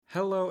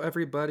Hello,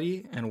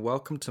 everybody, and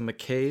welcome to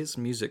McKay's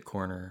Music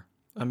Corner,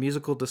 a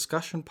musical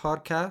discussion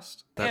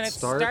podcast that and it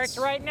starts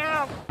right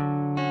now.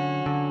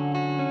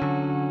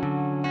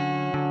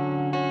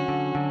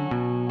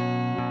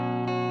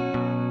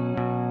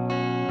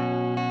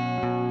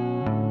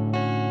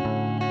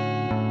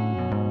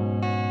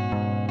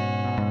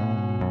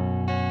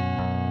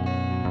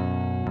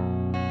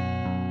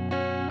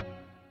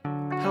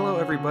 Hello,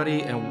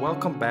 everybody, and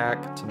welcome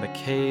back to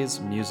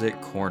McKay's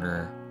Music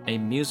Corner, a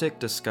music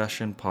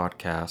discussion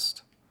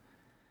podcast.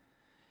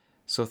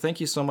 So thank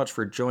you so much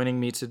for joining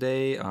me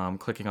today,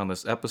 clicking on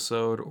this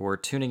episode, or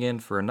tuning in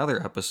for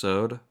another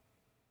episode.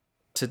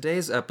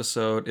 Today's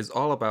episode is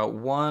all about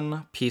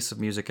one piece of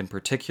music in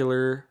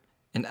particular,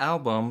 an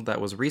album that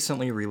was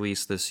recently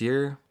released this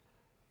year.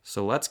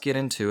 So let's get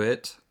into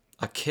it.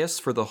 A Kiss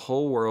for the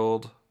Whole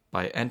World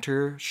by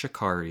Enter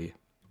Shikari.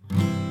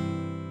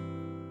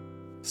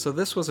 So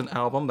this was an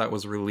album that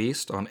was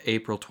released on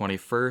April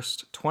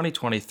 21st,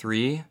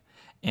 2023,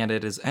 and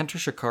it is Enter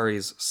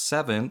Shikari's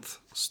 7th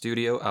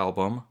studio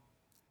album.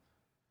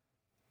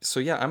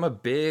 So yeah, I'm a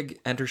big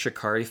Enter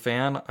Shikari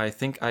fan. I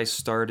think I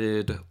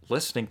started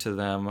listening to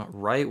them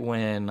right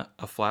when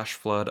A Flash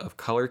Flood of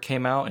Color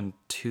came out in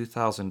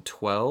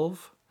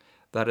 2012.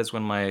 That is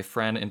when my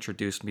friend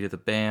introduced me to the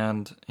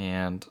band,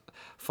 and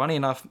funny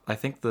enough, I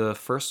think the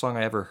first song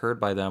I ever heard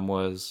by them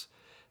was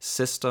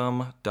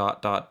System ...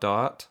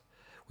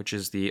 which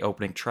is the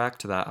opening track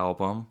to that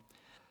album.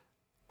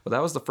 But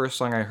that was the first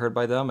song I heard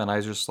by them, and I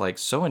was just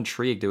so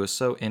intrigued. It was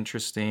so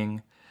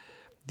interesting,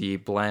 the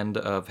blend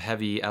of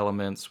heavy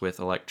elements with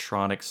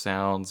electronic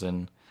sounds,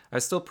 and I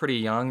was still pretty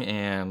young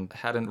and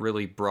hadn't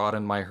really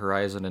broadened my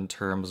horizon in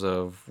terms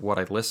of what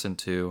I listened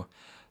to.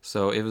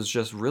 So it was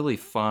just really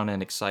fun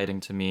and exciting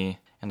to me,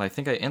 and I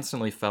think I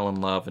instantly fell in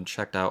love and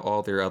checked out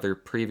all their other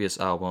previous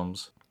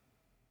albums.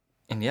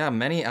 And yeah,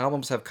 many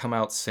albums have come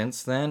out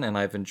since then, and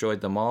I've enjoyed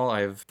them all.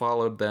 I've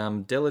followed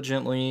them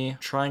diligently,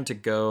 trying to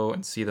go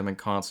and see them in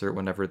concert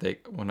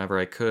whenever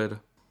I could.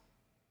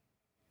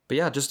 But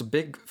yeah, just a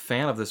big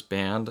fan of this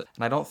band,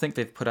 and I don't think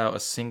they've put out a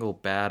single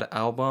bad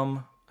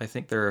album. I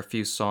think there are a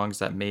few songs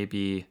that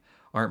maybe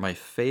aren't my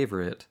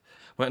favorite.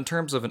 But in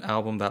terms of an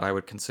album that I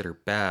would consider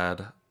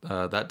bad,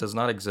 that does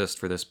not exist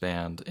for this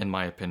band, in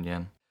my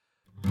opinion.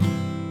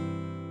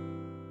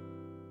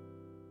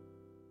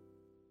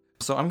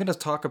 So I'm going to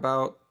talk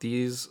about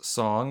these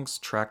songs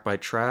track by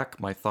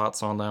track, my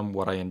thoughts on them,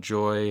 what I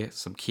enjoy,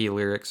 some key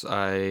lyrics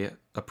I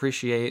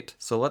appreciate.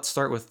 So let's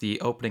start with the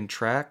opening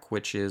track,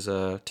 which is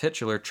a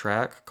titular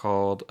track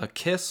called A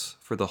Kiss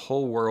for the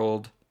Whole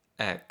World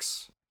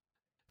X.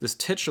 This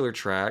titular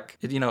track,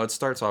 it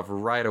starts off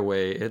right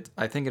away.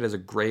 I think it is a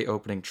great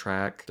opening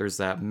track. There's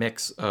that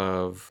mix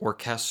of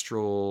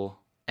orchestral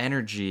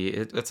energy.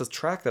 It's a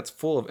track that's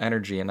full of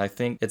energy, and I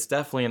think it's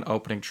definitely an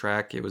opening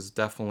track. It was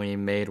definitely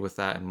made with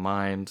that in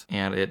mind,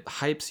 and it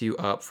hypes you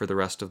up for the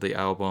rest of the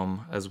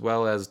album, as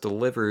well as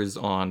delivers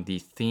on the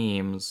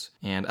themes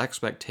and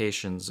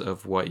expectations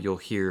of what you'll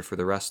hear for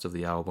the rest of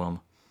the album.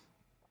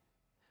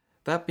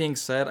 That being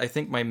said, I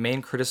think my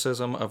main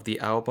criticism of the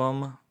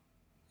album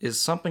is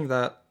something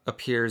that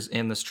appears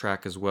in this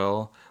track as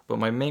well, but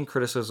my main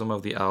criticism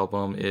of the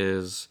album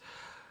is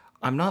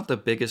I'm not the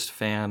biggest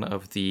fan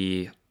of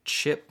the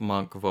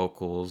chipmunk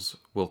vocals,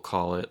 we'll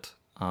call it.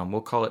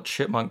 We'll call it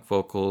chipmunk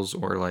vocals,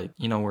 or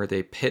where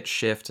they pitch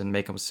shift and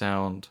make them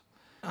sound,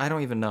 I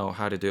don't even know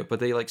how to do it, but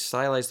they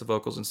stylize the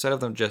vocals instead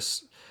of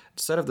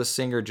the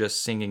singer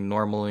just singing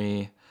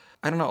normally.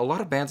 I don't know, a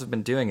lot of bands have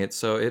been doing it,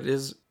 so it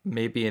is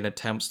maybe an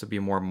attempt to be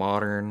more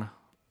modern.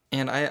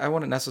 And I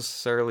wouldn't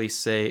necessarily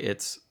say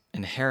it's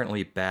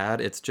inherently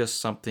bad. It's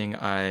just something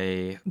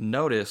I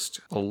noticed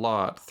a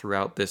lot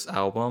throughout this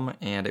album,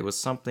 and it was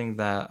something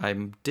that I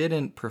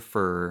didn't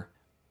prefer.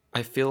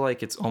 I feel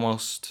like it's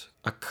almost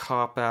a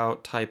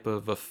cop-out type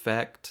of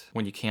effect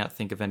when you can't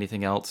think of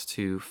anything else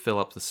to fill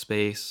up the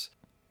space.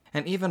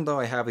 And even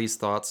though I have these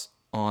thoughts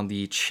on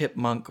the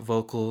chipmunk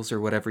vocals, or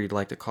whatever you'd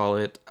like to call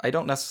it, I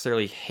don't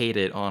necessarily hate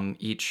it on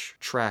each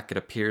track it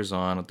appears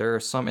on. There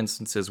are some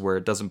instances where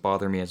it doesn't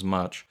bother me as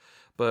much.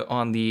 But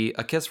on the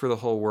A Kiss for the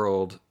Whole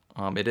World,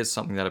 it is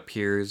something that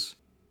appears.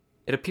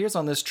 It appears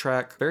on this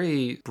track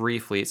very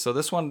briefly, so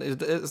this one it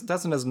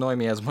doesn't annoy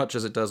me as much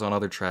as it does on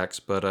other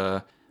tracks,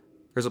 but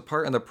there's a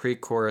part in the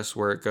pre-chorus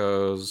where it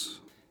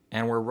goes,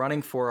 and we're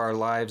running for our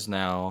lives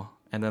now,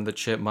 and then the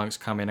chipmunks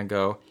come in and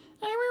go,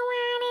 and we're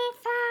running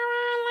for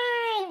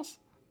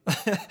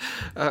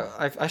our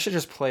lives. I should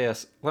just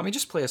let me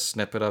just play a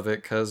snippet of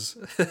it, because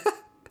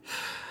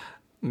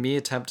me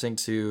attempting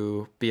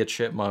to be a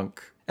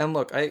chipmunk. And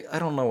look, I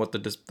don't know what the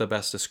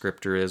best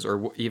descriptor is,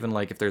 or even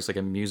if there's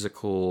a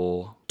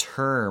musical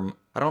term.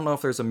 I don't know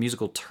if there's a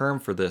musical term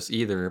for this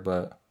either,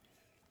 but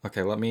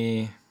okay, let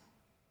me...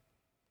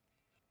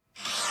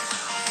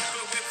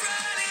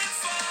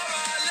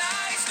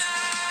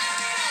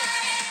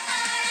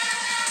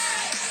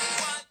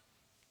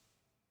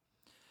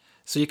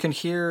 So you can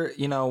hear,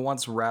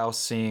 once Rao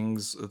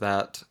sings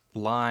that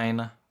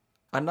line,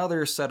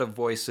 another set of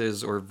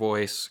voices or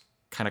voice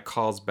kind of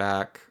calls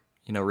back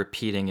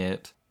repeating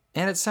it.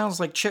 And it sounds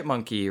like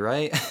Chipmunky,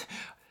 right?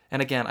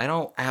 And again, I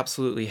don't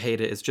absolutely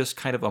hate it. It's just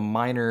kind of a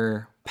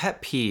minor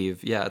pet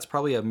peeve. Yeah, it's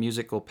probably a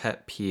musical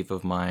pet peeve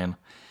of mine.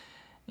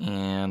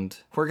 And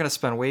we're going to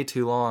spend way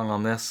too long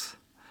on this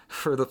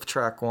for the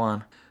track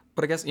 1.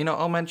 But I guess,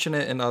 I'll mention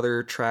it in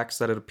other tracks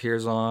that it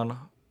appears on.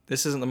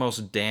 This isn't the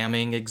most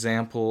damning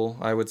example,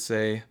 I would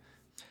say.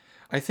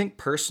 I think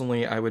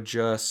personally I would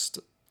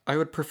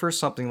prefer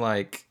something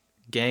like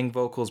gang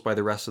vocals by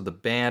the rest of the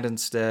band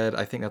instead.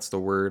 I think that's the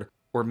word.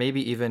 Or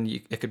maybe even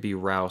it could be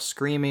Rao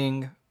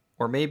screaming,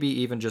 or maybe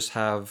even just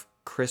have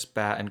Chris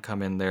Batten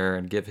come in there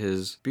and give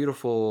his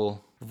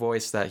beautiful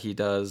voice that he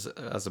does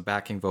as a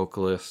backing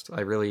vocalist.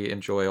 I really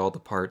enjoy all the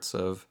parts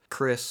of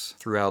Chris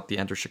throughout the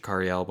Enter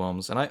Shikari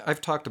albums, and I've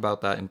talked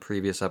about that in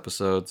previous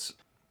episodes.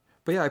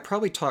 But yeah, I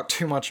probably talked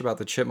too much about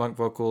the Chipmunk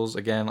vocals.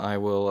 Again, I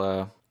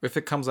will, if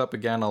it comes up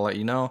again, I'll let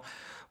you know.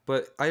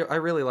 But I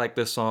really like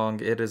this song.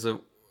 It is a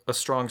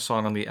strong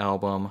song on the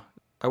album.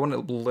 I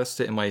wouldn't list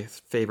it in my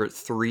favorite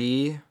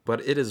 3,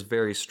 but it is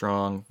very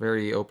strong,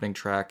 very opening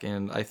track,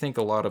 and I think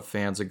a lot of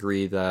fans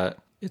agree that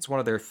it's one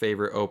of their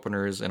favorite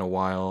openers in a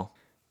while.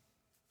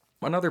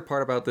 Another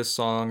part about this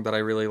song that I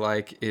really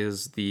like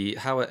is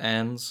how it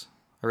ends.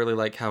 I really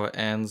like how it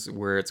ends,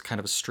 where it's kind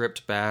of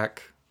stripped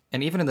back.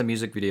 And even in the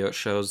music video, it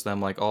shows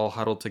them like all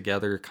huddled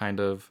together kind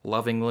of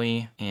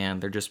lovingly,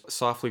 and they're just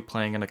softly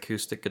playing an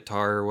acoustic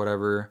guitar or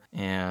whatever.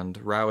 And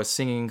Rao is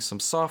singing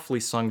some softly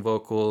sung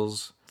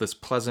vocals, this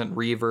pleasant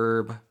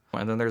reverb.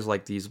 And then there's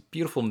like these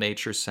beautiful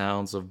nature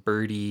sounds of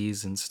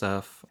birdies and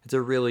stuff. It's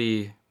a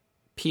really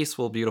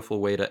peaceful, beautiful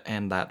way to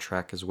end that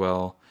track as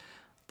well.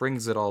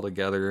 Brings it all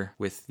together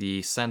with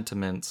the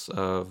sentiments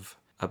of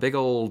a big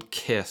old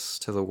kiss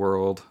to the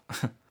world.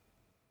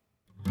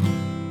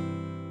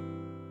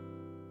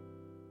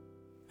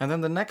 And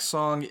then the next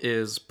song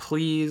is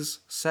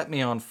Please Set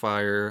Me on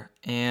Fire,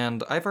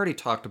 and I've already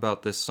talked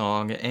about this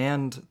song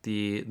and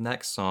the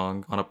next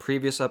song on a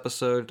previous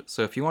episode,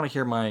 so if you want to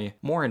hear my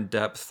more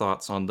in-depth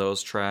thoughts on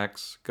those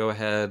tracks, go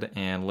ahead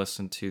and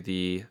listen to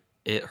the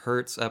It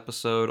Hurts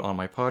episode on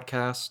my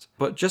podcast.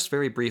 But just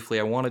very briefly,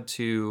 I wanted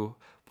to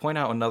point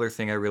out another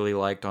thing I really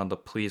liked on the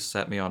Please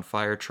Set Me on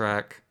Fire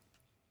track.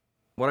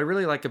 What I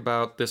really like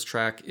about this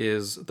track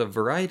is the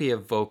variety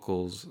of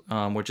vocals,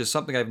 which is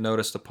something I've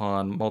noticed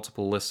upon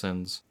multiple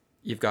listens.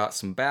 You've got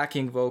some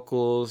backing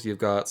vocals, you've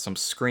got some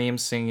scream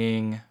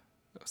singing,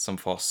 some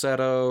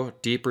falsetto,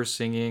 deeper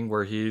singing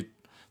where he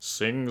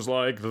sings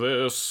like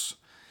this.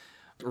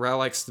 Rao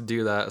likes to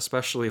do that,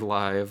 especially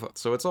live,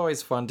 so it's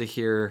always fun to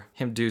hear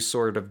him do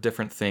sort of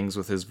different things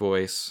with his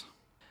voice.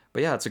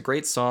 But yeah, it's a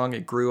great song.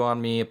 It grew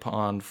on me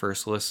upon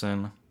first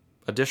listen.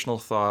 Additional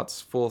thoughts,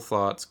 full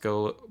thoughts,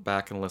 go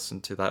back and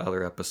listen to that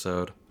other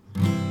episode.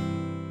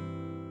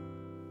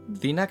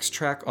 The next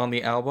track on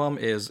the album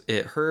is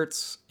It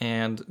Hurts,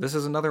 and this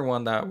is another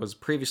one that was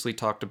previously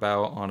talked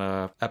about on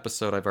an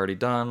episode I've already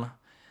done.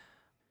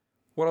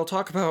 What I'll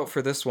talk about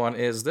for this one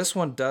is this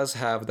one does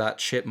have that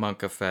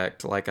chipmunk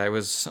effect, like I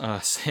was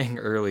saying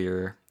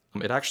earlier.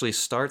 It actually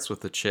starts with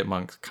the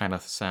chipmunk kind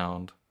of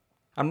sound.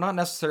 I'm not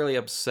necessarily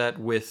upset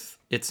with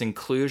its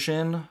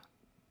inclusion,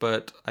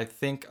 but I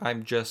think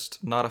I'm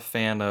just not a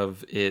fan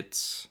of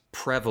its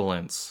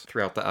prevalence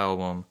throughout the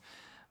album.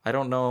 I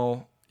don't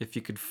know if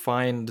you could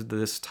find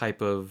this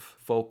type of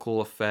vocal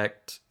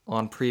effect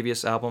on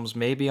previous albums.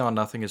 Maybe on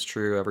Nothing Is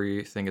True,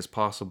 Everything Is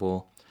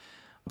Possible.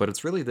 But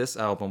it's really this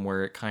album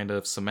where it kind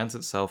of cements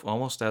itself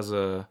almost as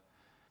a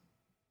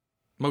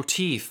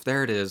motif.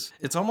 There it is.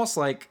 It's almost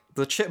like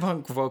the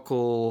chipmunk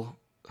vocal,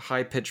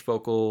 high-pitched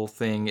vocal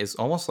thing is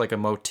almost like a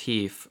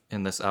motif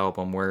in this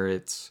album where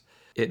it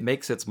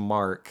makes its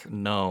mark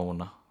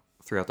known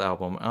throughout the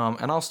album.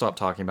 And I'll stop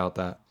talking about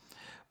that.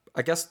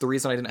 I guess the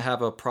reason I didn't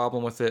have a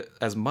problem with it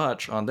as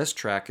much on this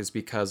track is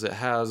because it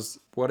has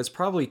what is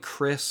probably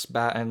Chris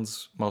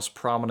Batten's most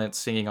prominent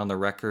singing on the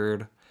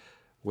record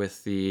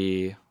with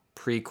the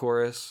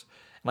pre-chorus.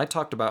 And I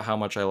talked about how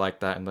much I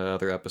like that in the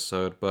other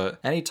episode, but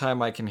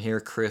anytime I can hear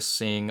Chris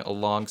sing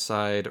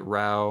alongside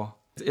Rao,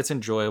 it's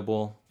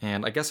enjoyable.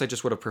 And I guess I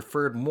just would have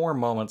preferred more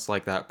moments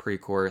like that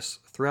pre-chorus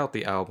throughout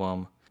the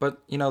album. But,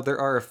 there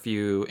are a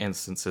few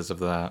instances of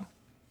that.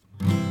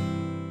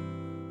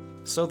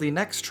 So the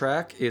next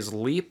track is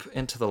Leap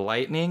Into the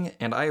Lightning,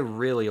 and I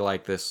really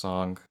like this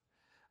song.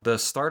 The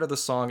start of the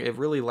song, it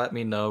really let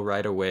me know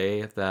right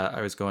away that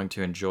I was going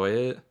to enjoy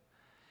it.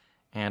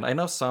 And I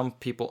know some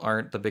people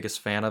aren't the biggest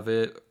fan of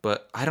it,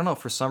 but I don't know,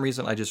 for some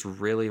reason I just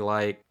really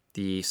like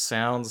the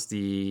sounds,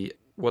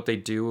 what they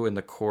do in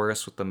the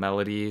chorus with the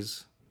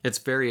melodies. It's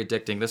very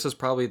addicting. This is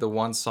probably the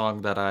one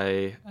song that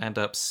I end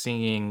up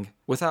singing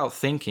without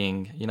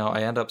thinking.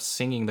 I end up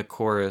singing the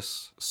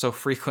chorus so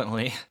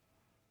frequently.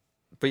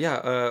 But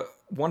yeah,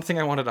 one thing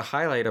I wanted to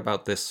highlight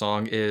about this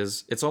song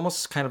is it's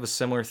almost kind of a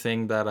similar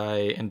thing that I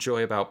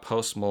enjoy about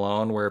Post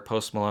Malone, where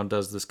Post Malone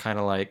does this kind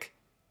of like...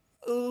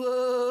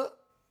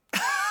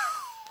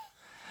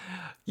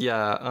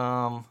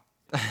 yeah,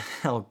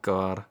 oh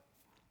god.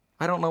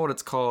 I don't know what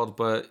it's called,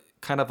 but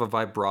kind of a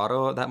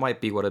vibrato. That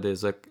might be what it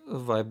is, a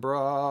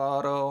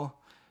vibrato,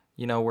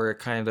 where it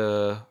kind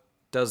of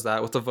does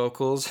that with the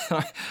vocals.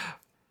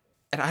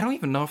 And I don't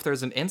even know if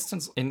there's an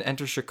instance in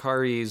Enter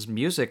Shikari's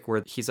music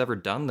where he's ever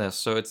done this.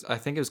 So I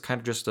think it was kind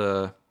of just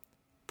a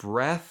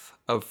breath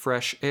of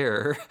fresh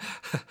air.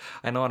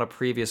 I know on a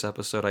previous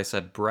episode I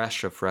said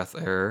breath of fresh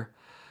air.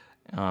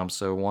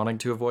 So wanting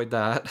to avoid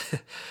that.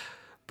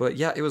 But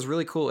yeah, it was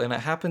really cool. And it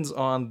happens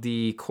on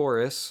the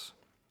chorus.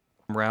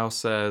 Rao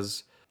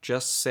says,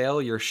 "Just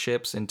sail your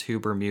ships into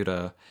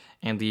Bermuda."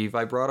 And the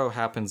vibrato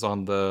happens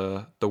on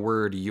the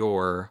word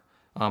your.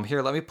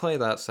 Here, let me play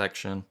that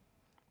section.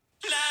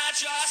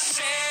 Just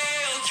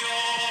sail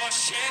your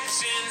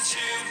ships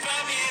into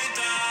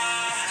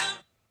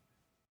Bermuda.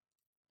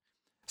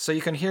 So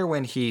you can hear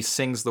when he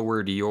sings the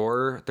word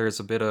your, there's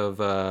a bit of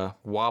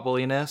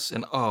wobbliness.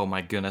 And oh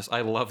my goodness,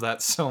 I love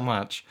that so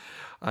much.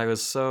 I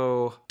was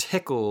so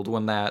tickled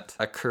when that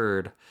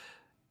occurred.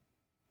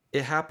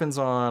 It happens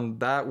on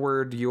that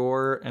word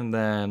your, and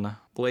then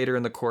later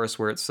in the chorus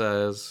where it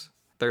says,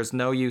 "There's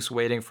no use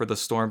waiting for the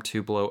storm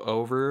to blow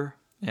over."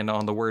 And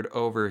on the word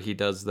over, he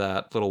does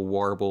that little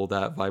warble,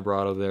 that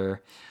vibrato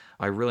there.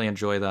 I really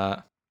enjoy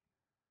that.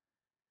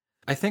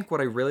 I think what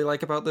I really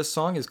like about this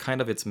song is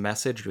kind of its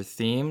message or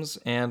themes,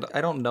 and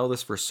I don't know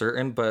this for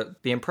certain,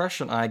 but the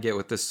impression I get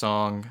with this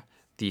song,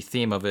 the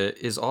theme of it,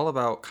 is all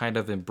about kind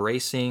of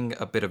embracing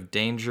a bit of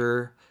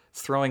danger,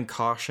 throwing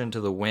caution to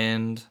the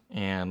wind,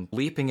 and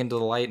leaping into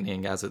the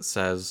lightning, as it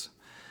says.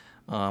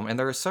 And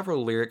there are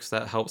several lyrics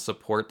that help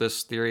support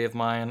this theory of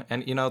mine.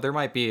 And, there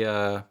might be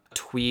a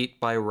tweet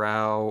by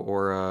Rao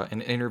or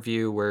an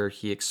interview where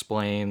he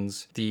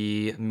explains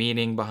the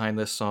meaning behind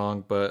this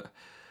song, but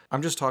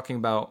I'm just talking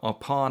about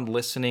upon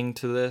listening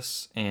to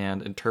this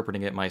and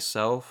interpreting it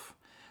myself.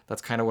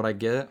 That's kind of what I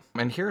get.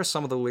 And here are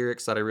some of the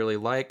lyrics that I really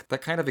like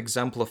that kind of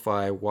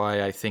exemplify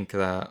why I think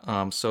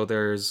that. So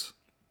there's,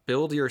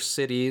 "Build your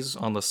cities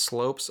on the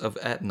slopes of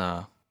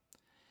Etna."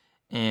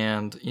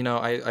 And,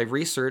 I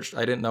researched,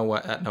 I didn't know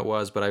what Etna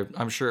was, but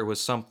I'm sure it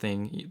was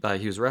something that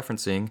he was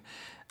referencing.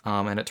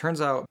 And it turns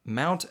out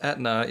Mount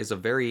Etna is a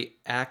very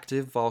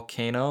active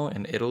volcano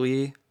in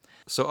Italy.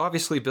 So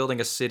obviously building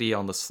a city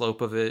on the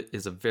slope of it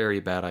is a very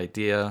bad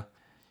idea.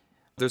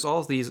 There's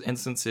all these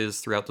instances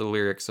throughout the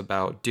lyrics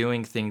about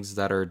doing things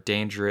that are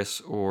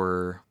dangerous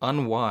or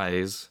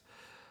unwise.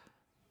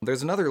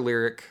 There's another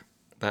lyric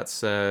that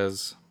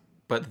says,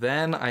 "But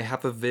then I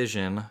have a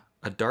vision,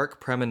 a dark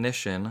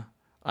premonition.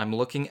 I'm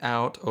looking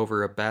out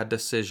over a bad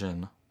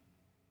decision."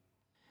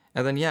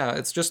 And then, yeah,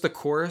 it's just the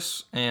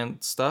chorus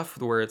and stuff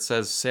where it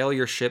says, "Sail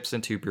your ships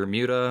into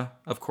Bermuda,"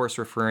 of course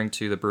referring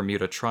to the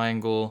Bermuda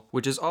Triangle,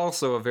 which is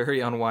also a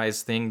very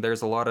unwise thing.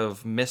 There's a lot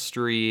of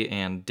mystery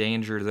and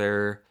danger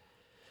there.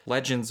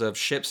 Legends of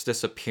ships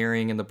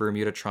disappearing in the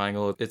Bermuda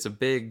Triangle. It's a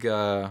big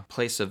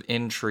place of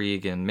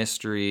intrigue and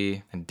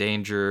mystery and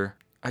danger.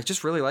 I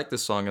just really like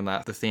this song and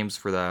the themes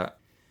for that.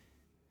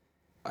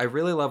 I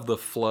really love the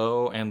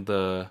flow and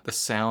the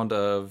sound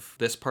of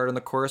this part in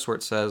the chorus where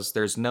it says,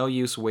 "There's no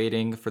use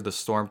waiting for the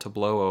storm to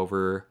blow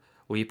over,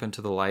 leap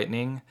into the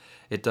lightning."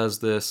 It does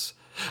this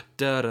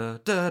da-da,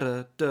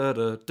 da-da,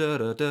 da-da,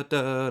 da-da,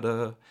 da-da,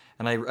 da.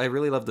 And I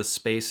really love the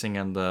spacing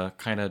and the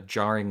kind of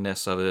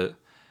jarringness of it.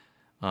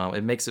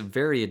 It makes it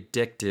very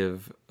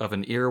addictive of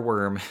an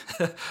earworm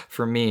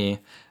for me.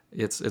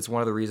 It's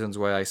one of the reasons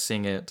why I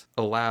sing it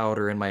aloud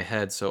or in my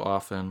head so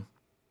often.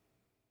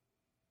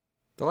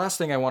 The last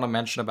thing I want to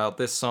mention about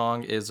this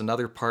song is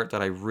another part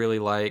that I really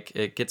like.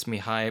 It gets me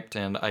hyped,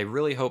 and I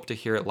really hope to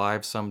hear it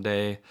live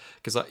someday,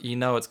 because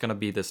it's going to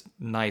be this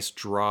nice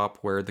drop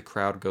where the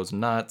crowd goes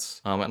nuts.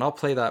 And I'll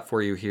play that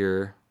for you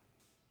here.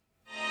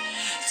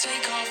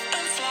 Take off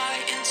and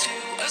fly into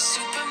a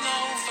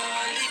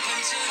supernova, leap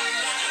into the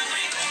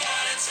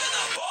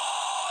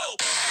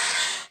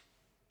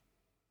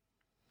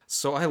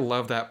So I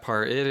love that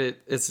part.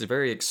 It's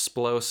very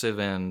explosive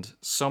and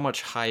so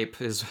much hype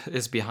is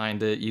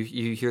behind it.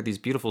 You hear these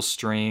beautiful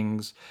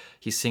strings.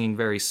 He's singing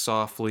very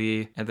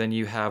softly, and then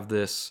you have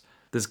this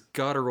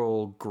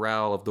guttural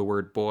growl of the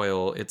word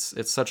boil. It's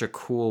such a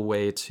cool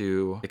way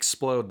to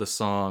explode the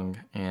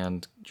song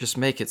and just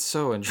make it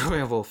so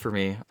enjoyable for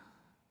me.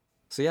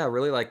 So yeah, I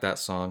really like that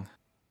song.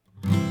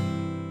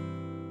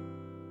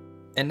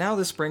 And now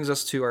this brings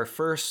us to our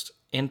first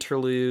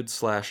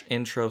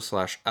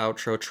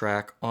interlude/intro/outro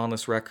track on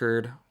this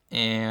record.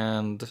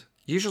 And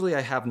usually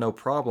I have no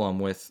problem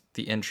with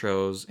the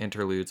intros,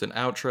 interludes, and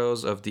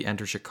outros of the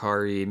Enter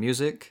Shikari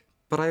music,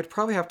 but I'd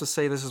probably have to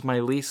say this is my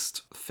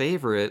least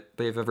favorite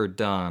they've ever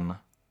done.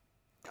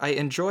 I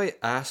enjoy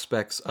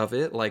aspects of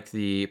it, like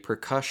the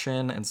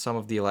percussion and some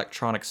of the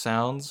electronic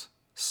sounds,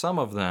 some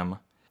of them,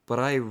 but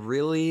I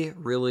really,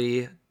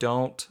 really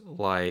don't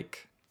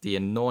like the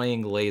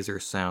annoying laser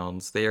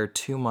sounds. They are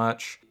too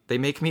much. They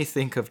make me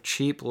think of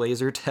cheap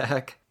laser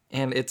tag,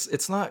 and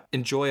it's not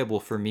enjoyable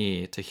for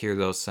me to hear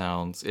those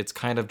sounds. It's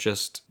kind of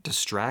just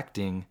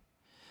distracting.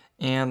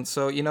 And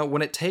so,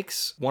 when it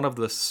takes one of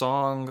the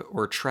song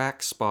or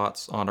track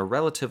spots on a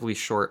relatively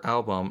short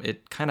album,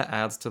 it kind of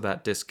adds to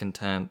that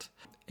discontent.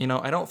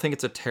 I don't think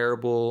it's a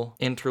terrible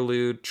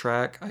interlude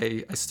track.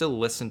 I still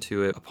listen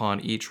to it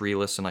upon each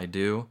re-listen I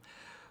do.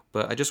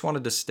 But I just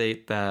wanted to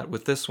state that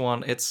with this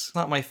one, it's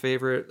not my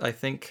favorite. I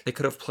think they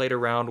could have played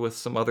around with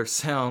some other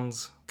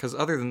sounds, because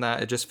other than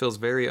that, it just feels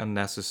very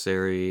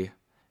unnecessary.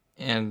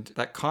 And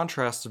that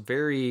contrasts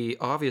very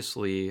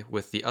obviously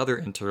with the other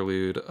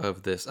interlude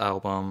of this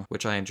album,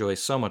 which I enjoy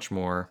so much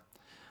more.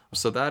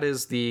 So that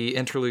is the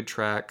interlude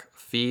track,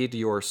 Feed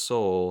Your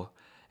Soul,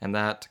 and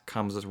that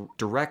comes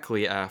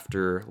directly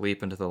after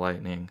Leap Into the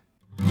Lightning.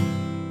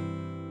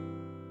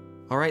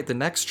 Alright, the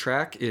next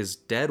track is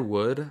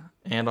Deadwood,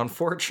 and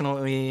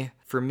unfortunately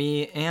for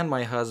me and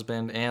my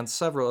husband and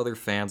several other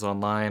fans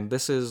online,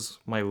 this is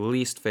my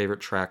least favorite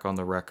track on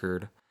the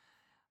record.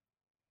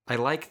 I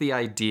like the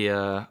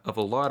idea of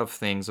a lot of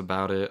things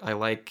about it. I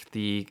like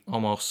the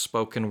almost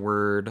spoken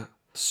word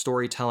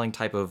storytelling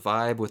type of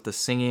vibe with the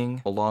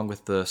singing, along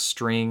with the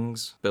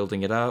strings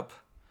building it up.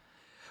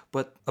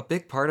 But a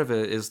big part of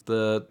it is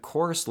the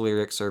chorus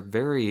lyrics are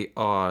very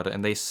odd,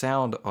 and they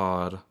sound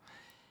odd.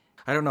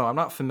 I don't know, I'm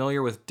not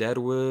familiar with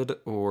Deadwood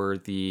or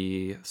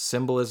the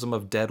symbolism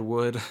of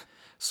Deadwood.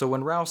 So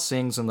when Rouse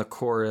sings in the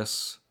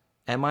chorus,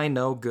 "Am I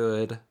no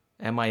good?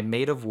 Am I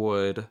made of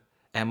wood?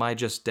 Am I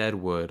just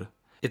Deadwood?"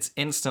 It's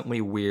instantly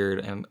weird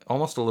and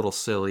almost a little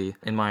silly,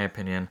 in my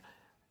opinion.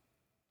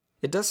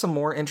 It does some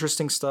more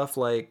interesting stuff,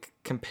 like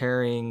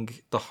comparing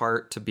the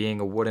heart to being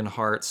a wooden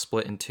heart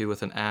split in two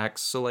with an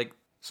axe.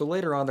 So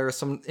later on, there are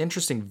some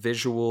interesting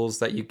visuals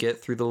that you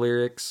get through the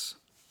lyrics.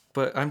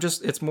 But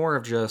it's more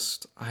of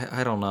just,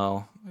 I don't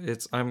know.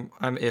 I'm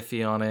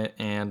iffy on it,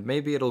 and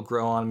maybe it'll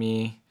grow on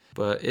me,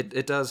 but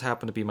it does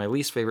happen to be my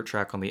least favorite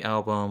track on the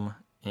album,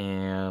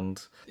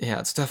 and yeah,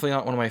 it's definitely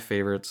not one of my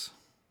favorites.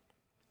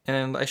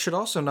 And I should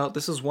also note,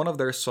 this is one of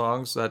their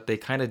songs that they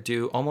kind of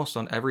do almost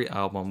on every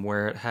album,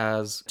 where it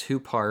has two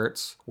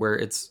parts, where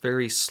it's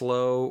very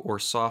slow or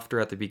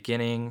softer at the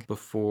beginning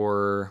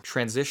before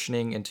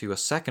transitioning into a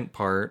second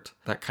part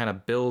that kind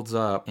of builds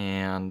up,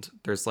 and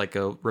there's like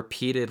a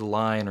repeated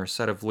line or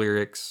set of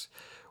lyrics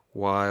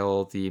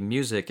while the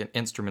music and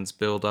instruments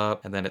build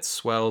up, and then it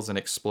swells and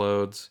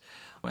explodes.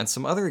 And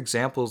some other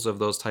examples of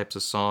those types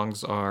of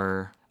songs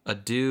are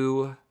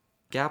Adieu,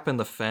 Gap in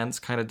the Fence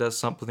kind of does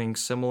something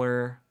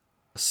similar,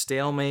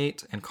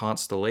 Stalemate, and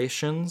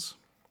Constellations.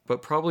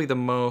 But probably the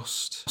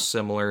most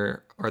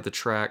similar are the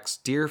tracks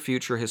Dear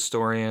Future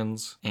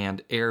Historians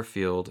and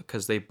Airfield,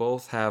 because they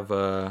both have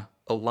a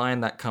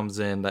line that comes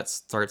in that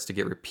starts to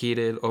get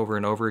repeated over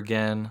and over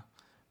again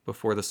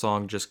before the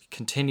song just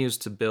continues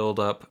to build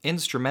up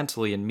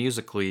instrumentally and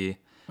musically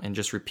and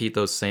just repeat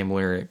those same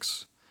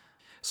lyrics.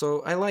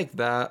 So I like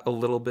that a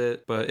little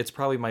bit, but it's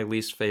probably my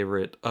least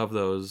favorite of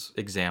those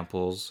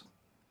examples.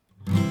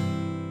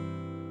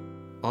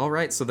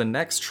 Alright, so the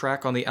next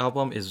track on the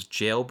album is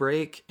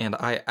Jailbreak, and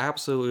I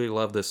absolutely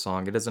love this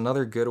song. It is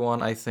another good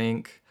one, I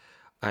think.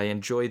 I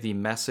enjoy the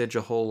message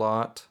a whole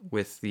lot,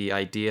 with the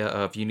idea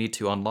of you need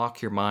to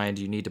unlock your mind,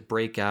 you need to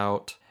break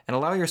out, and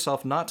allow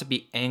yourself not to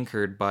be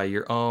anchored by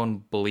your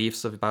own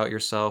beliefs about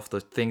yourself, the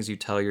things you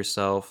tell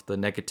yourself, the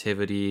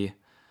negativity,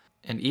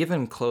 and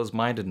even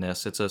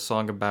closed-mindedness. It's a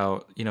song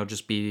about,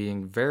 just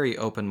being very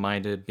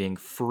open-minded, being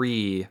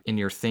free in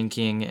your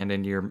thinking and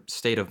in your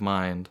state of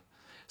mind.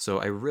 So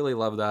I really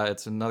love that.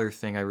 It's another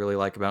thing I really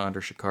like about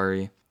Under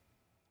Shikari.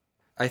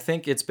 I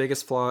think its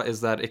biggest flaw is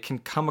that it can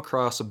come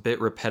across a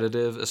bit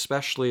repetitive,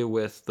 especially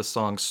with the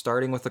song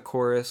starting with the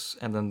chorus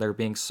and then there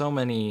being so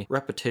many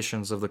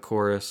repetitions of the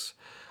chorus.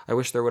 I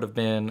wish there would have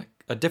been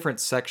a different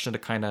section to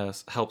kind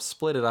of help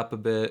split it up a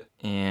bit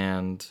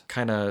and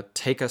kind of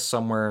take us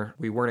somewhere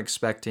we weren't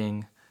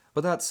expecting.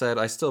 But that said,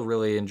 I still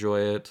really enjoy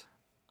it.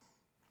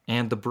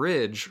 And the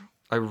bridge,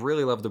 I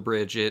really love the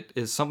bridge. It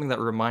is something that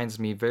reminds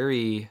me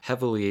very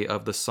heavily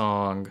of the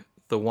song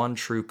The One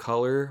True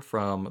Color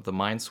from the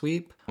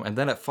Minesweep. And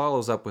then it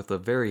follows up with a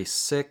very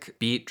sick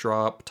beat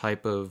drop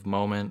type of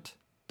moment.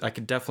 I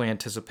could definitely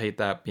anticipate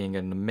that being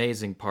an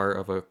amazing part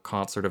of a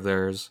concert of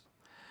theirs.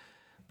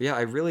 But yeah,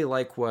 I really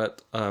like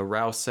what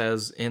Rouse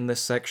says in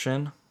this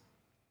section.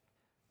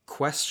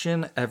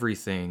 Question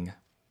everything,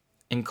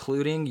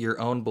 including your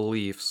own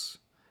beliefs,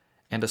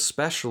 and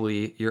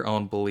especially your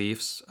own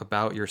beliefs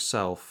about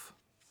yourself.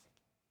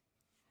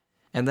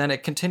 And then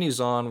it continues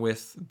on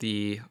with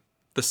the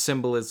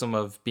symbolism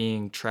of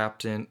being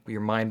trapped in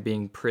your mind,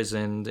 being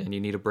prisoned, and you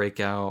need to break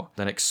out.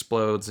 Then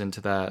explodes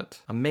into that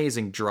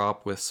amazing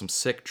drop with some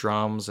sick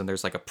drums, and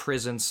there's like a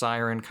prison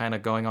siren kind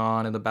of going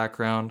on in the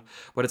background.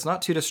 But it's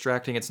not too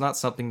distracting. It's not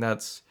something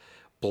that's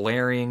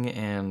blaring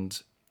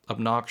and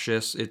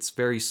obnoxious. It's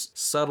very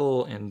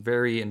subtle and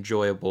very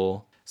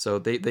enjoyable. So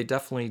they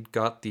definitely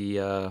got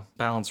the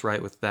balance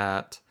right with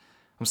that.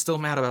 I'm still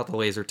mad about the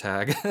laser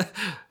tag,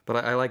 but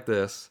I like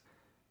this.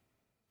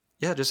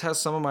 Yeah, it just has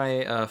some of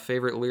my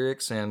favorite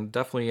lyrics and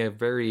definitely a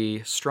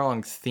very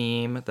strong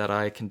theme that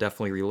I can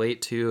definitely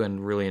relate to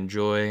and really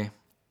enjoy.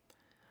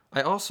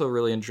 I also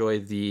really enjoy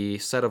the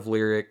set of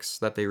lyrics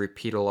that they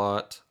repeat a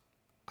lot.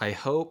 I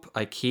hope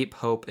I keep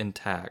hope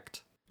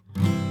intact.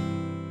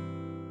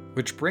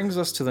 Which brings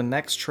us to the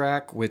next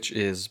track, which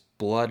is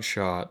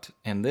Bloodshot.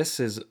 And this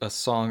is a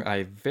song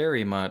I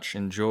very much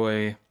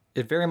enjoy.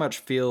 It very much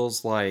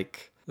feels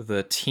like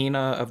the Tina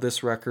of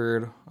this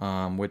record,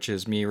 which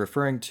is me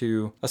referring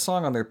to a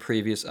song on their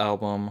previous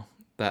album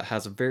that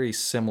has a very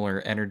similar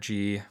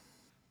energy.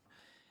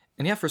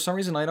 And yeah, for some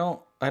reason I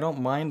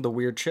don't mind the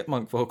weird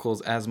chipmunk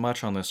vocals as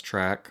much on this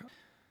track.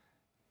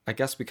 I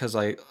guess because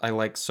I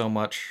like so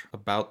much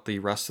about the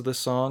rest of the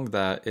song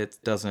that it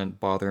doesn't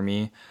bother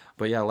me.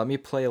 But yeah, let me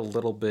play a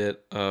little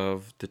bit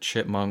of the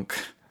chipmunk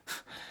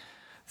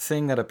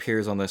thing that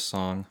appears on this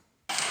song.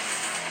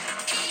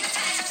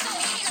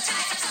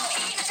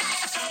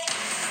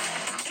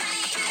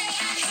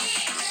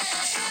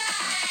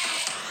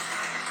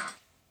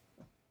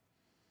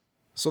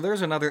 So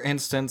there's another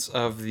instance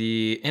of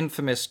the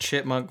infamous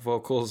chipmunk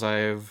vocals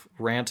I've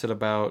ranted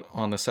about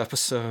on this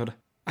episode.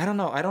 I don't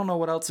know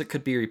what else it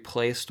could be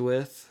replaced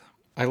with.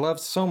 I love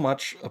so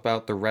much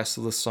about the rest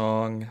of the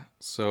song,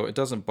 so it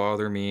doesn't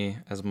bother me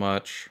as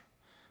much.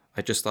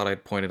 I just thought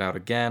I'd point it out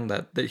again,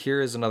 that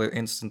here is another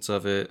instance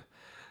of it.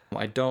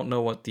 I don't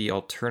know what the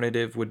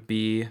alternative would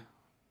be.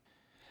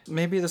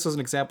 Maybe this is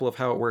an example of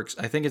how it works.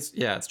 I think it's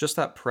just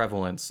that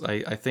prevalence.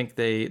 I think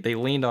they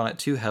leaned on it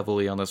too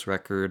heavily on this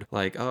record.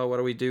 Like, oh, what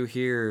do we do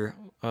here?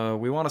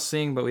 We want to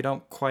sing, but we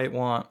don't quite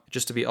want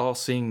just to be all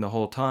singing the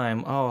whole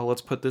time. Oh,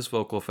 let's put this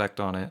vocal effect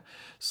on it.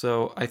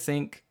 So I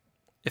think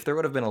if there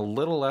would have been a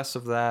little less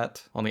of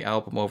that on the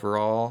album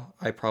overall,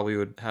 I probably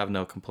would have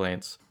no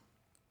complaints.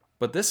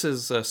 But this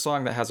is a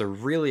song that has a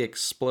really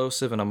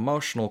explosive and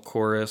emotional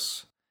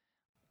chorus.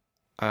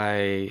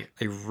 I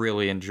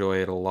really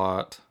enjoy it a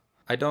lot.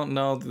 I don't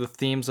know the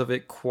themes of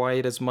it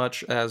quite as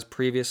much as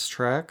previous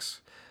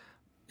tracks.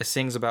 It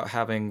sings about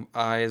having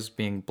eyes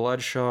being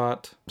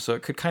bloodshot, so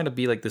it could kind of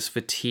be like this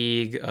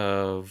fatigue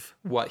of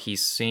what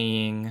he's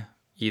seeing,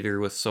 either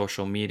with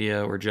social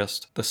media or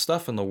just the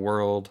stuff in the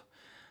world.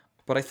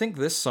 But I think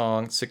this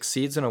song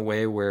succeeds in a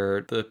way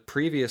where the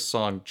previous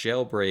song,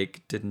 Jailbreak,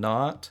 did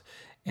not,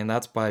 and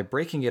that's by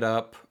breaking it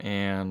up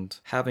and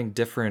having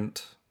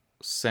different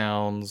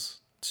sounds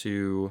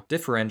to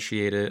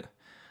differentiate it.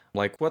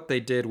 Like what they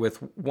did with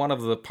one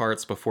of the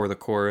parts before the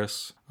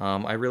chorus.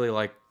 I really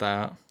liked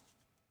that.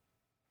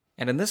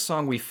 And in this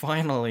song, we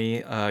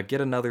finally get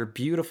another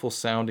beautiful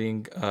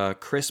sounding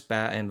Chris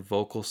Batten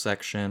vocal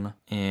section,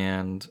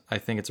 and I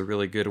think it's a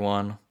really good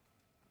one.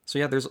 So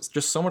yeah, there's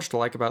just so much to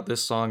like about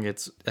this song.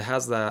 It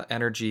has that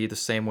energy the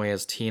same way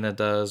as Tina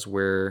does,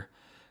 where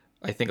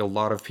I think a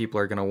lot of people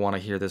are going to want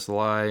to hear this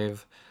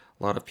live.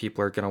 A lot of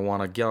people are going to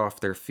want to get off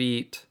their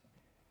feet.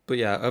 But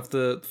yeah, of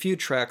the few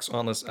tracks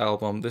on this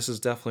album, this is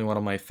definitely one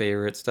of my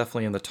favorites,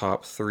 definitely in the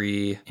top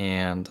 3,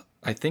 and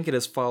I think it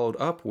is followed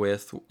up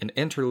with an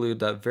interlude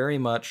that very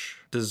much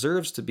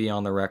deserves to be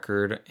on the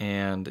record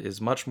and is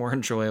much more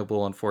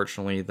enjoyable,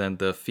 unfortunately, than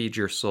the Feed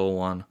Your Soul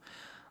one.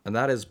 And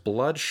that is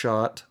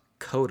Bloodshot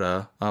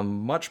Coda, a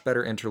much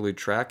better interlude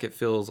track. It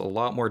feels a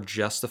lot more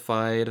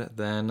justified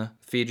than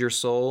Feed Your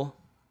Soul.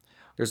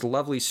 There's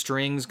lovely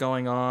strings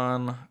going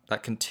on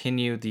that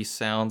continue the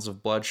sounds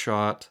of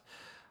Bloodshot.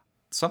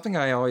 Something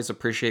I always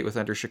appreciate with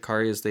Enter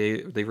Shikari is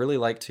they really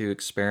like to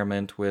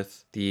experiment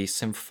with the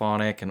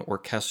symphonic and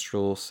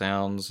orchestral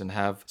sounds and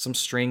have some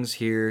strings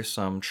here,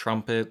 some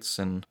trumpets.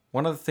 And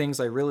one of the things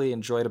I really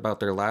enjoyed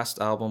about their last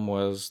album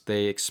was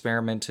they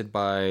experimented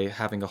by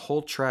having a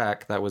whole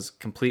track that was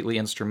completely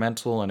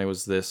instrumental, and it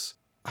was this,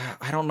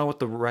 I don't know what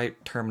the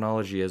right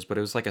terminology is, but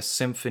it was like a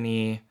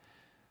symphony,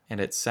 and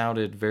it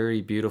sounded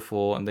very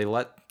beautiful, and they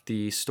let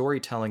the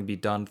storytelling be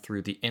done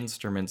through the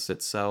instruments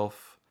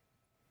itself.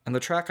 And the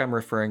track I'm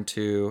referring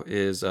to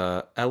is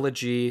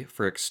Elegy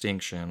for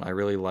Extinction. I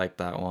really like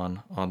that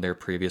one on their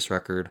previous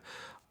record.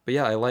 But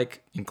yeah, I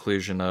like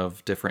inclusion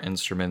of different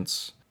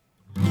instruments.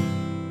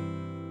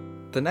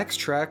 The next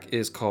track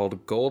is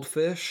called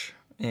Goldfish,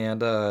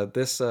 and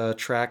this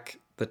track,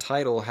 the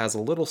title has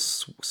a little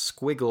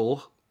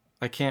squiggle.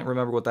 I can't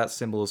remember what that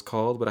symbol is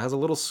called, but it has a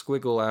little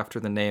squiggle after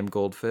the name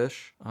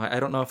Goldfish. I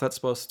don't know if that's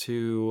supposed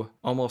to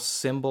almost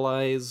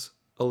symbolize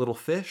a little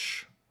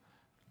fish.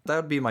 That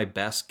would be my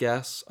best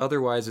guess.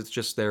 Otherwise, it's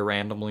just there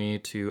randomly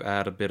to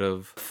add a bit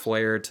of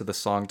flair to the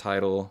song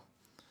title.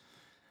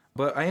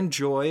 But I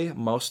enjoy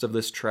most of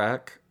this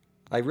track.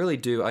 I really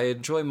do. I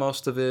enjoy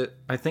most of it.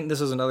 I think this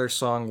is another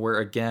song where,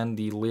 again,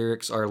 the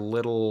lyrics are a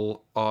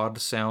little odd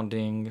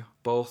sounding,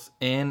 both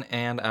in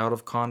and out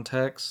of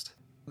context.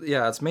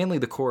 Yeah, it's mainly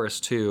the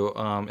chorus, too.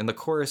 In the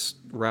chorus,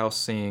 Rouse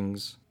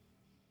sings,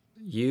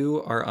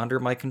 "You are under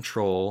my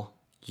control.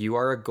 You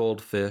are a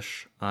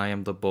goldfish. I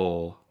am the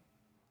bull."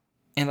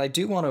 And I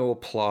do want to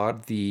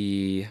applaud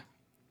the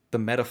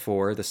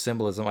metaphor, the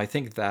symbolism. I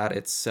think that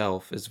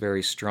itself is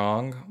very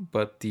strong,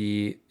 but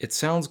it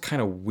sounds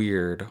kind of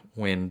weird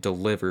when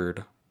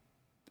delivered.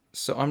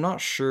 So I'm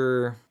not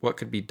sure what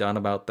could be done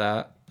about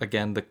that.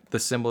 Again, the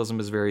symbolism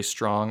is very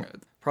strong,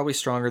 probably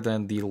stronger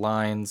than the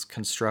lines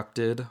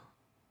constructed.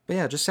 But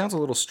yeah, it just sounds a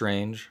little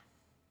strange.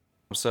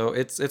 So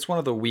it's one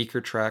of the weaker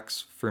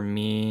tracks for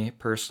me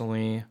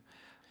personally.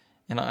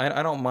 And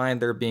I don't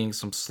mind there being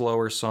some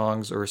slower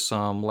songs or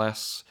some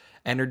less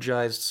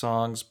energized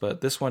songs,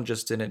 but this one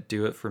just didn't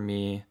do it for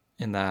me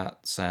in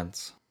that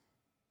sense.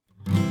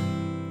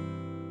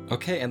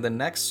 Okay, and the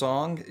next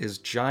song is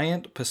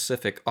Giant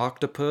Pacific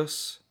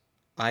Octopus,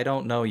 I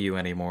Don't Know You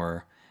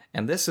Anymore.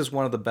 And this is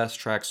one of the best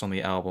tracks on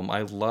the album.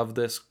 I love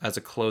this as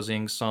a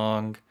closing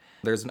song.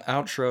 There's an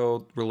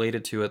outro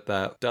related to it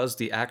that does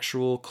the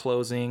actual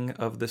closing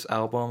of this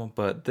album,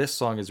 but this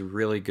song is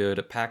really good.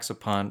 It packs a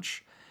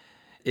punch.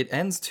 It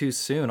ends too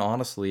soon,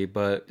 honestly,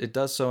 but it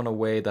does so in a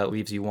way that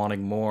leaves you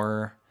wanting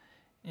more,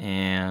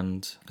 and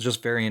it's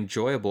just very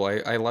enjoyable.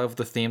 I love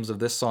the themes of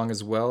this song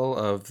as well,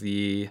 of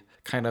the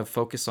kind of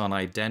focus on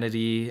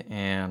identity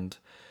and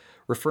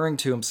referring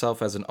to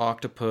himself as an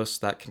octopus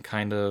that can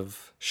kind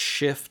of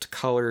shift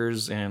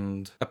colors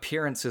and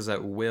appearances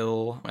at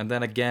will. And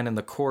then again in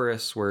the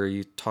chorus where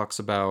he talks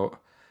about,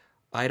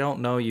 I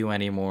don't know you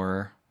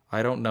anymore,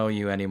 I don't know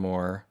you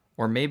anymore,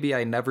 or maybe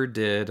I never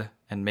did,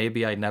 and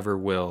maybe I never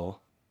will.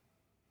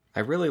 I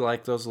really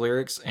like those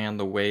lyrics and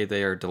the way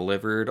they are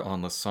delivered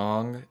on the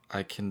song.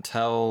 I can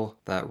tell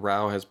that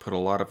Rao has put a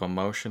lot of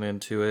emotion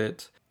into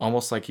it,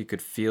 almost like you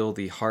could feel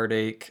the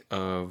heartache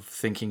of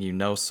thinking you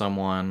know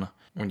someone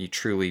when you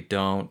truly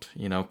don't,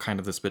 kind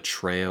of this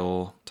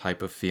betrayal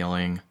type of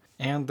feeling.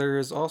 And there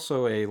is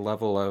also a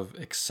level of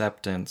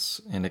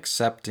acceptance in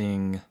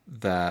accepting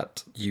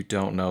that you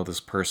don't know this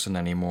person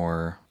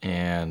anymore,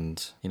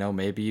 and,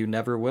 maybe you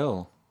never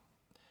will.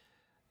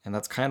 And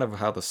that's kind of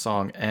how the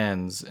song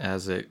ends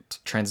as it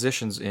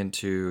transitions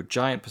into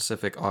Giant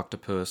Pacific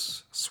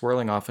Octopus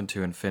swirling off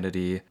into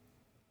infinity,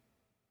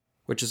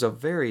 which is a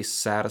very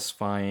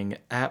satisfying,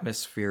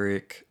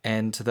 atmospheric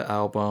end to the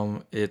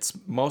album. It's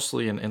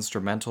mostly an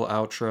instrumental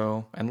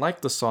outro, and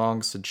like the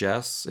song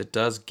suggests, it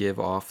does give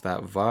off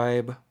that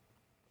vibe.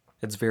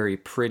 It's very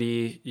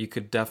pretty. You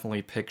could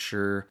definitely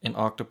picture an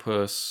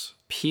octopus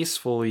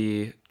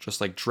peacefully just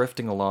like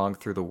drifting along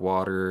through the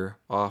water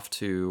off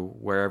to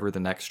wherever the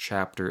next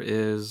chapter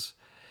is.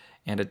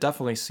 And it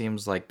definitely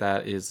seems like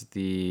that is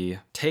the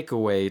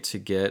takeaway to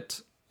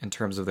get in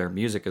terms of their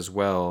music as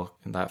well,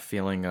 and that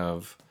feeling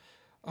of,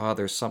 oh,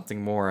 there's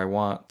something more, I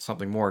want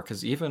something more.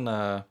 Because even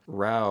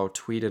Rao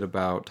tweeted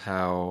about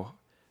how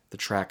the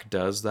track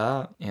does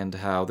that and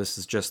how this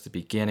is just the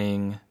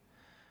beginning.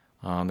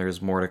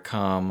 There's more to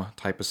come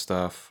type of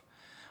stuff.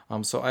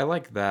 So I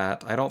like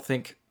that. I don't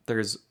think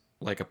there's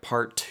like a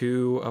part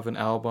 2 of an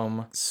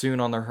album soon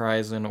on the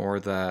horizon,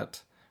 or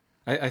that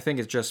I think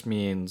it just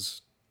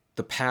means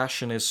the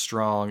passion is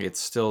strong, it's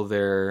still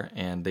there,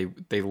 and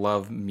they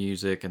love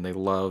music and they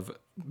love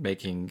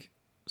making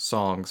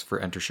songs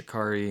for Enter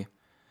Shikari.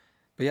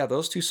 But yeah,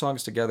 those two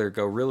songs together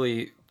go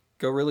really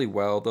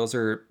well.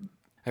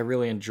 I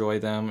really enjoy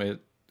them.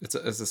 It's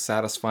a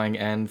satisfying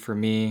end for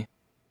me.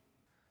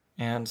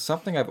 And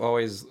something I've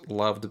always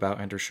loved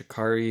about Enter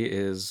Shikari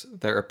is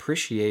their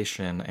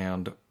appreciation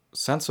and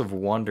sense of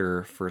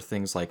wonder for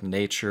things like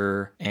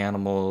nature,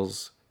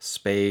 animals,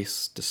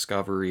 space,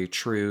 discovery,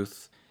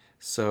 truth.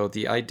 So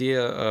the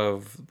idea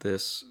of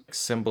this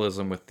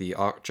symbolism with the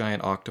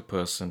giant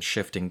octopus and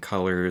shifting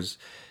colors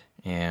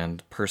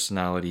and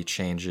personality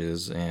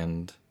changes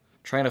and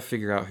trying to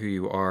figure out who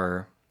you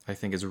are, I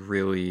think is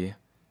really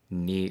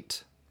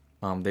neat.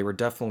 They were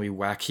definitely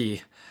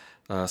wacky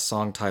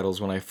song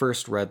titles when I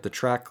first read the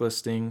track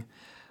listing,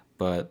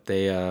 but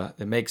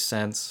it makes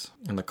sense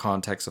in the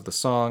context of the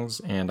songs,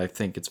 and I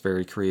think it's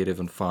very creative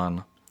and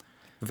fun.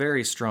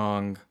 Very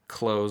strong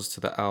close to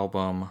the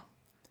album.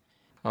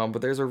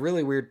 But there's a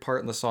really weird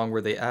part in the song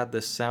where they add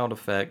this sound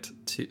effect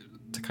to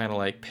kind of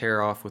like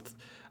pair off with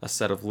a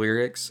set of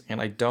lyrics,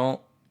 and I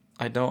don't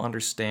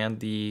understand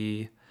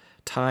the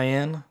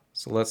tie-in.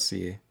 So let's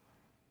see.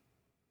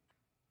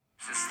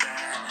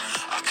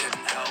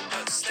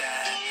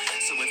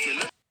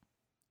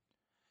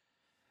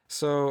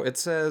 So it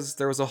says,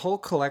 there was a whole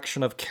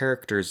collection of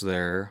characters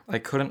there. I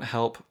couldn't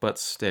help but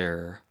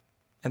stare.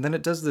 And then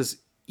it does this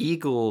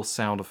eagle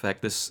sound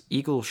effect, this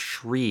eagle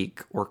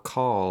shriek or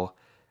call.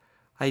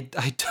 I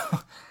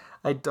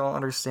don't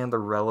understand the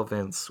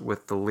relevance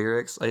with the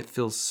lyrics. It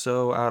feels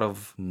so out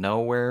of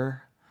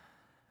nowhere.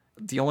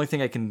 The only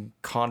thing I can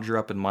conjure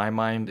up in my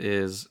mind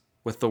is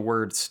with the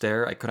word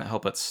stare, I couldn't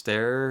help but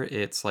stare.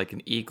 It's like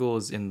an eagle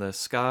is in the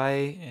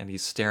sky and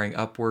he's staring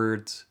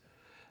upwards,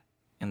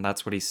 and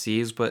that's what he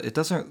sees, but it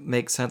doesn't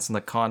make sense in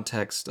the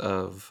context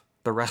of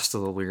the rest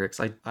of the lyrics.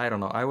 I don't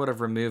know. I would have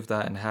removed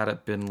that and had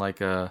it been like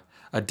a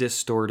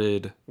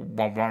distorted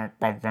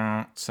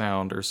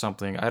sound or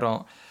something.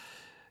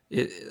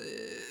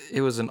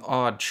 It was an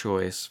odd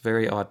choice,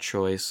 very odd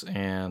choice,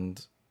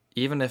 and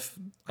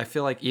I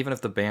feel like even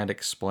if the band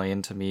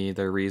explained to me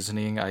their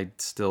reasoning, I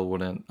still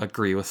wouldn't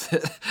agree with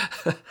it.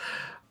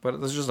 But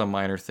it's just a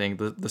minor thing.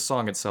 The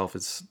song itself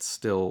is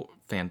still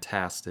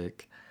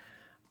fantastic.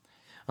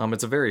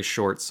 It's a very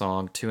short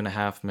song,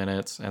 2.5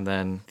 minutes, and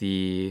then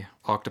the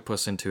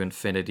Octopus into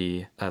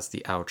Infinity as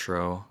the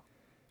outro.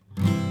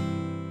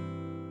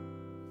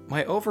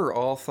 My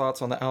overall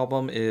thoughts on the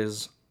album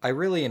is I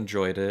really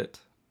enjoyed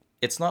it.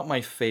 It's not my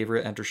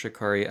favorite Enter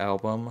Shikari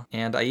album,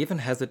 and I even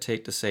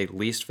hesitate to say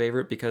least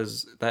favorite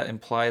because that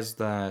implies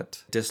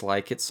that I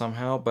dislike it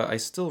somehow, but I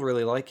still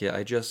really like it.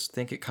 I just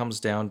think it comes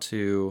down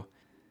to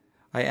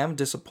I am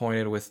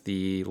disappointed with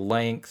the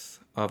length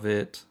of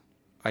it.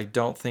 I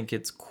don't think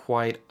it's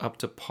quite up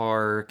to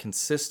par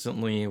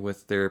consistently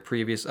with their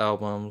previous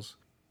albums.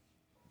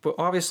 But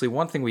obviously,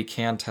 one thing we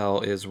can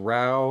tell is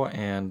Rao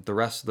and the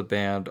rest of the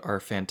band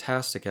are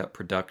fantastic at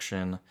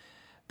production.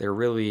 They're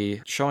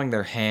really showing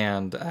their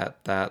hand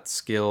at that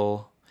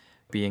skill,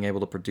 being able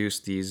to produce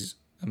these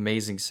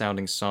amazing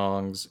sounding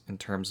songs in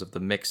terms of the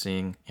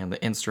mixing and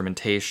the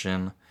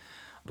instrumentation.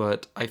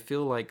 But I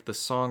feel like the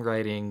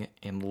songwriting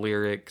and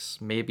lyrics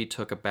maybe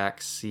took a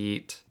back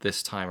seat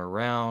this time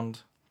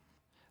around.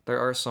 There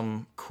are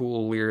some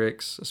cool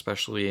lyrics,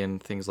 especially in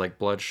things like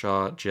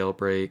Bloodshot,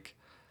 Jailbreak,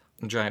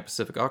 and Giant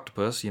Pacific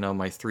Octopus,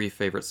 my 3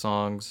 favorite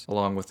songs,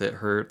 along with It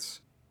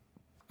Hurts.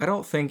 I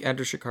don't think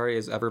Enter Shikari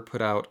has ever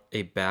put out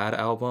a bad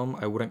album.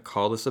 I wouldn't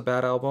call this a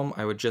bad album.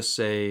 I would just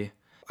say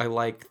I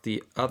like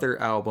the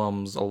other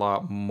albums a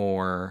lot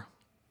more,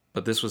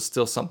 but this was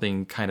still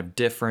something kind of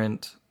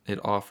different. It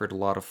offered a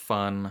lot of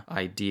fun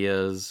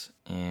ideas,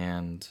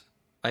 and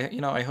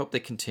I hope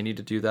they continue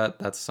to do that.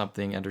 That's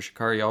something Enter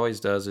Shikari always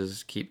does,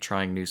 is keep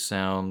trying new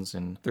sounds,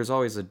 and there's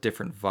always a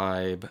different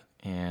vibe,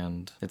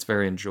 and it's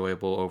very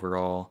enjoyable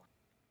overall.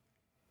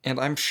 And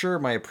I'm sure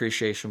my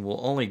appreciation will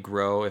only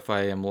grow if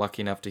I am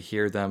lucky enough to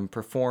hear them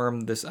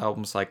perform this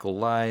album cycle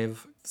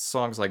live.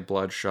 Songs like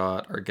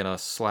Bloodshot are gonna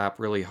slap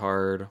really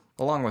hard,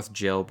 along with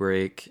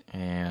Jailbreak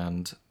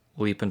and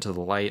Leap into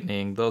the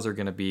Lightning. Those are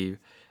gonna be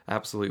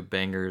absolute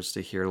bangers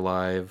to hear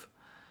live.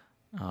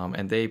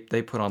 And they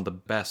put on the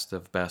best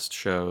of best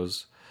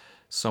shows.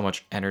 So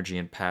much energy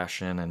and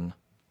passion. And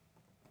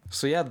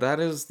so yeah, that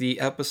is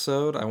the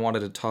episode. I wanted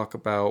to talk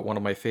about one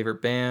of my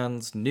favorite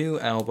bands, new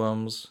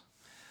albums.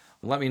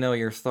 Let me know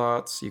your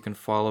thoughts. You can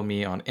follow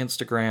me on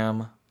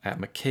Instagram at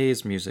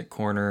McKay's Music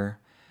Corner.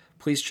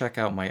 Please check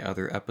out my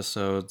other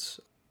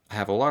episodes. I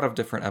have a lot of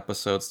different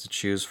episodes to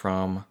choose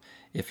from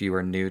if you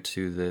are new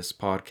to this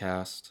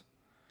podcast.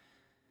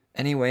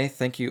 Anyway,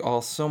 thank you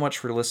all so much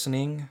for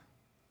listening.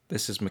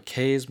 This is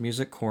McKay's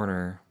Music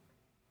Corner,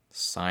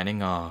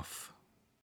 signing off.